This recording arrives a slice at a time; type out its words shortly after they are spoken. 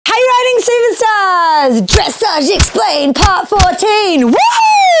Alicia's Dressage Explained Part 14.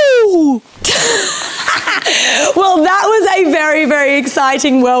 Woo! Well, that was a very, very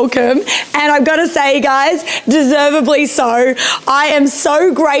exciting welcome, and I've got to say, guys, deservedly so. I am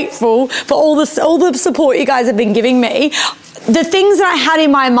so grateful for all the support you guys have been giving me. The things that I had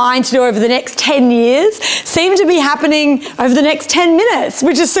in my mind to do over the next 10 years seem to be happening over the next 10 minutes,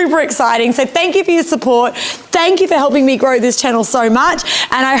 which is super exciting. So thank you for your support. Thank you for helping me grow this channel so much,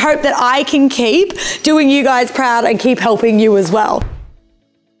 and I hope that I can keep doing you guys proud and keep helping you as well.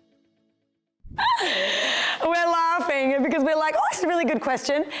 We're laughing because we're like, oh, that's a really good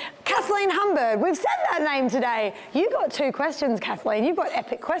question. Kathleen Humbird, we've said that name today. You got 2 questions, Kathleen. You've got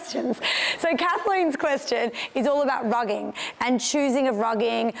epic questions. So Kathleen's question is all about rugging and choosing of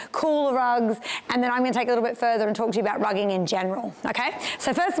rugging, cooler rugs, and then I'm going to take a little bit further and talk to you about rugging in general, okay?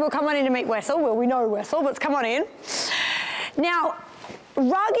 So first of all, come on in to meet Wessel. Well, we know Wessel, but let's come on in. Now,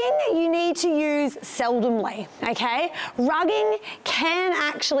 rugging you need to use seldomly, okay? Rugging can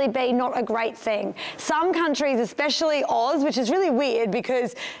actually be not a great thing. Some countries, especially Oz, which is really weird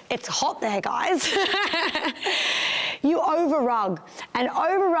because it's hot there, guys, you over-rug. And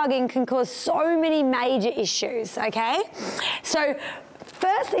over-rugging can cause so many major issues, okay? So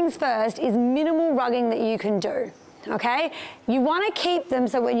first things first is minimal rugging that you can do. Okay, you want to keep them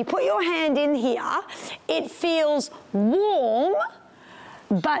so when you put your hand in here, it feels warm,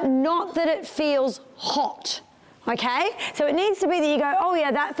 but not that it feels hot, okay? So it needs to be that you go, oh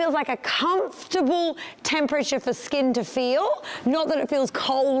yeah, that feels like a comfortable temperature for skin to feel, not that it feels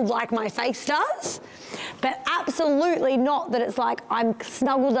cold like my face does, but absolutely not that it's like I'm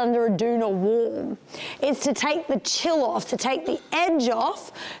snuggled under a doona warm. It's to take the chill off, to take the edge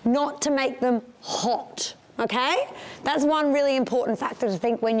off, not to make them hot. Okay? That's one really important factor to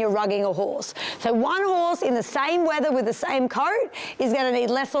think when you're rugging a horse. So one horse in the same weather with the same coat is going to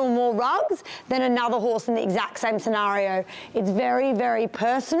need less or more rugs than another horse in the exact same scenario. It's very, very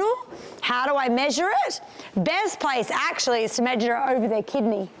personal. How do I measure it? Best place actually is to measure it over their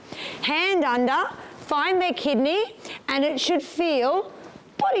kidney. Hand under, find their kidney, and it should feel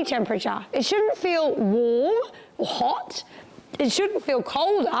body temperature. It shouldn't feel warm or hot. It shouldn't feel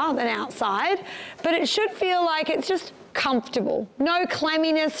colder than outside, but it should feel like it's just comfortable. No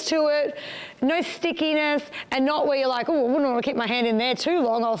clamminess to it, no stickiness, and not where you're like, oh, I wouldn't want to keep my hand in there too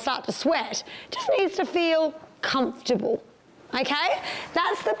long, I'll start to sweat. It just needs to feel comfortable, okay?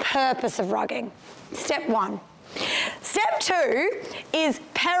 That's the purpose of rugging. Step 1. Step 2 is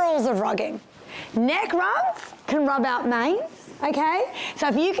perils of rugging. Neck rugs can rub out manes, okay? So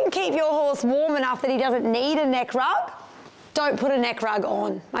if you can keep your horse warm enough that he doesn't need a neck rug, don't put a neck rug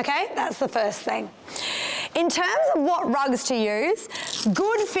on, okay? That's the first thing. In terms of what rugs to use,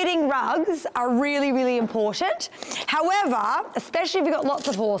 good fitting rugs are really, really important. However, especially if you've got lots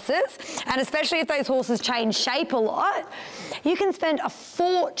of horses, and especially if those horses change shape a lot, you can spend a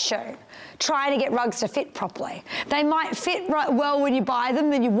fortune trying to get rugs to fit properly. They might fit right well when you buy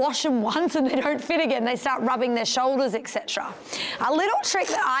them, then you wash them once and they don't fit again. They start rubbing their shoulders, etc. A little trick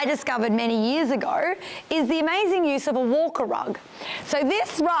that I discovered many years ago is the amazing use of a walker rug. So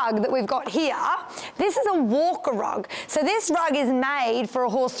this rug that we've got here, this is a walker rug. So this rug is made for a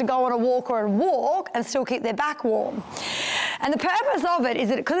horse to go on a walker and walk and still keep their back warm. And the purpose of it is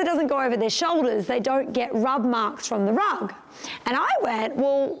that because it doesn't go over their shoulders, they don't get rub marks from the rug. And I went,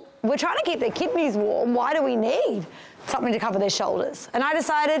 well, we're trying to keep their kidneys warm. Why do we need something to cover their shoulders? And I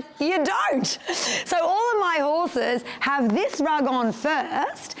decided, you don't. So all of my horses have this rug on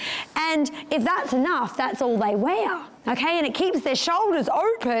first, and if that's enough, that's all they wear, okay? And it keeps their shoulders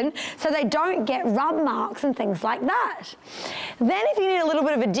open so they don't get rub marks and things like that. Then if you need a little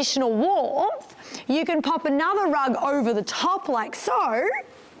bit of additional warmth, you can pop another rug over the top like so.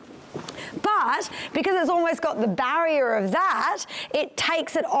 But because it's almost got the barrier of that, it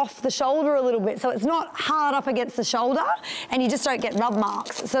takes it off the shoulder a little bit. So it's not hard up against the shoulder and you just don't get rub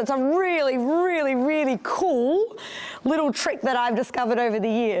marks. So it's a really, really, really cool little trick that I've discovered over the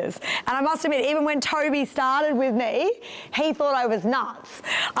years. And I must admit, even when Toby started with me, he thought I was nuts.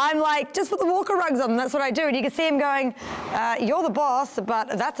 I'm like, just put the walker rugs on, that's what I do. And you can see him going, you're the boss,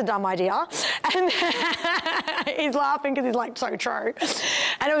 but that's a dumb idea. And he's laughing because he's like, so true.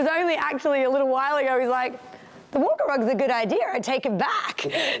 And it was only actually a little while ago, he's like, the walker rug's a good idea, I take it back.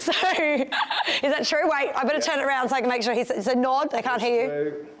 So, is that true? Wait, I better turn it around so I can make sure he's, it's a nod, they can't hear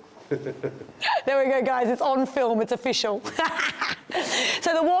you. There we go, guys, it's on film, it's official.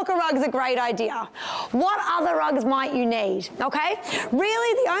 So the walker rug's a great idea. What other rugs might you need, okay?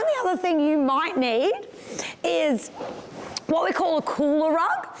 Really, the only other thing you might need is what we call a cooler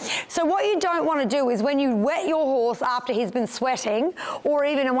rug. So what you don't want to do is when you wet your horse after he's been sweating, or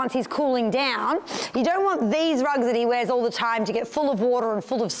even once he's cooling down, you don't want these rugs that he wears all the time to get full of water and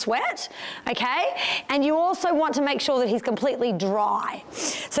full of sweat, okay? And you also want to make sure that he's completely dry.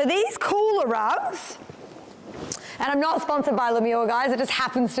 So these cooler rugs, and I'm not sponsored by Lemure, guys, it just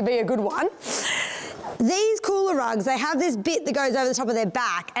happens to be a good one. These cooler rugs, they have this bit that goes over the top of their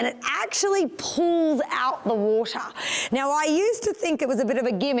back and it actually pulls out the water. Now, I used to think it was a bit of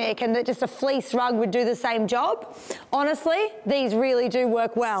a gimmick and that just a fleece rug would do the same job. Honestly, these really do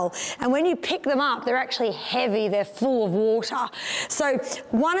work well. And when you pick them up, they're actually heavy, they're full of water. So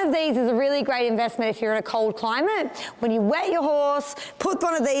one of these is a really great investment if you're in a cold climate. When you wet your horse, put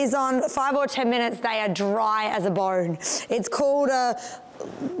one of these on, 5 or 10 minutes, they are dry as a bone. It's called a...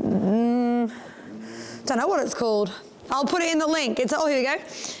 don't know what it's called. I'll put it in the link. Oh, here we go.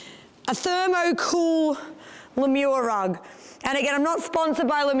 A thermo-cool Lemure rug. And again, I'm not sponsored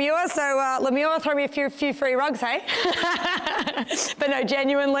by Lemure, so Lemure, throw me a few free rugs, hey? But no,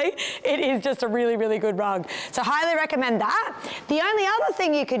 genuinely, it is just a really, really good rug. So highly recommend that. The only other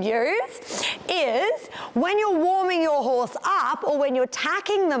thing you could use is when you're warming your horse up or when you're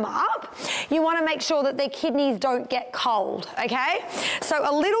tacking them up, you want to make sure that their kidneys don't get cold, okay? So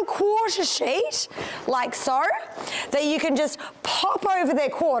a little quarter sheet, like so, that you can just pop over their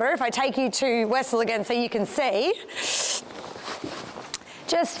quarter. If I take you to Wessel again so you can see,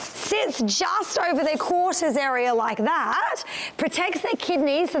 just sits just over their quarters area like that, protects their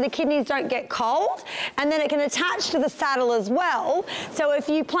kidneys so the kidneys don't get cold, and then it can attach to the saddle as well. So if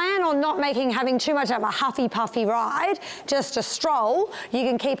you plan on not having too much of a huffy puffy ride, just a stroll, you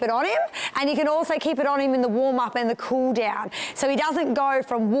can keep it on him, and you can also keep it on him in the warm up and the cool down. So he doesn't go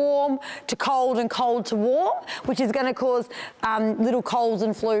from warm to cold and cold to warm, which is going to cause little colds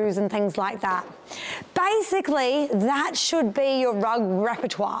and flus and things like that. Basically, that should be your rug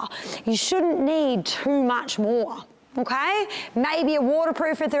repertoire. You shouldn't need too much more, okay? Maybe a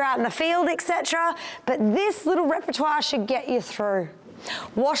waterproof if they're out in the field, etc. But this little repertoire should get you through.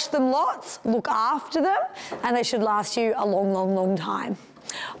 Wash them lots, look after them, and they should last you a long, long, long time.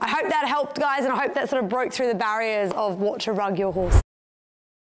 I hope that helped, guys, and I hope that sort of broke through the barriers of what to rug your horse.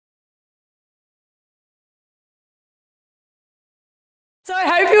 So I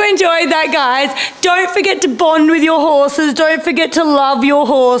hope you enjoyed that, guys. Don't forget to bond with your horses. Don't forget to love your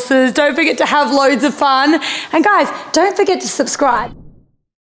horses. Don't forget to have loads of fun. And guys, don't forget to subscribe.